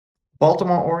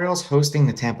Baltimore Orioles hosting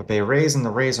the Tampa Bay Rays, and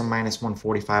the Rays are minus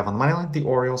 145 on the money line. The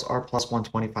Orioles are plus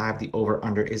 125. The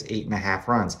over-under is 8.5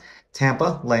 runs.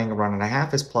 Tampa laying a run and a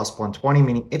half is plus 120,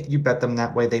 meaning if you bet them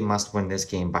that way, they must win this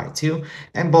game by 2.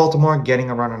 And Baltimore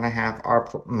getting a run and a half are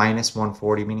minus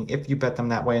 140, meaning if you bet them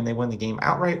that way and they win the game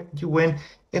outright, you win.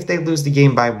 If they lose the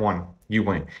game by 1, you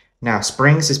win. Now,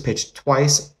 Springs has pitched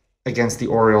twice against the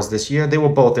Orioles this year. They were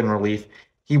both in relief.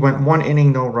 He went 1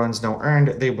 inning, no runs, no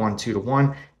earned. They won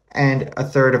 2-1. And a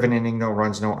third of an inning, no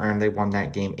runs, no earned. They won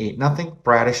that game 8-0.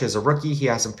 Bradish is a rookie. He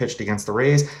hasn't pitched against the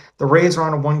Rays. The Rays are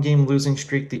on a 1-game losing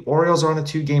streak. The Orioles are on a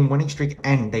 2-game winning streak,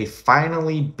 and they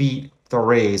finally beat the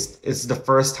Rays. It's the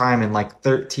first time in like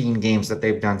 13 games that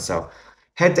they've done so.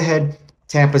 Head-to-head,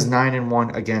 Tampa's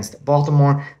 9-1 against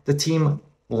Baltimore. The team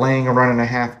laying a run and a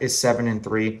half is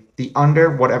 7-3. The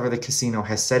under, whatever the casino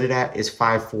has set it at, is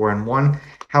 5-4-1.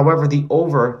 However, the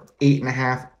over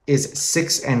 8.5 is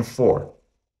 6-4.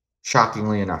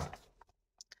 Shockingly enough.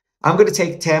 I'm going to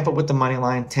take Tampa with the money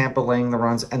line, Tampa laying the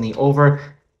runs, and the over.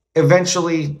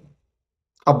 Eventually,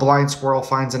 a blind squirrel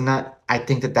finds a nut. I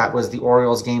think that was the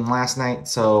Orioles game last night,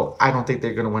 so I don't think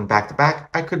they're going to win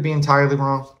back-to-back. I could be entirely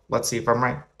wrong. Let's see if I'm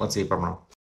right. Let's see if I'm wrong.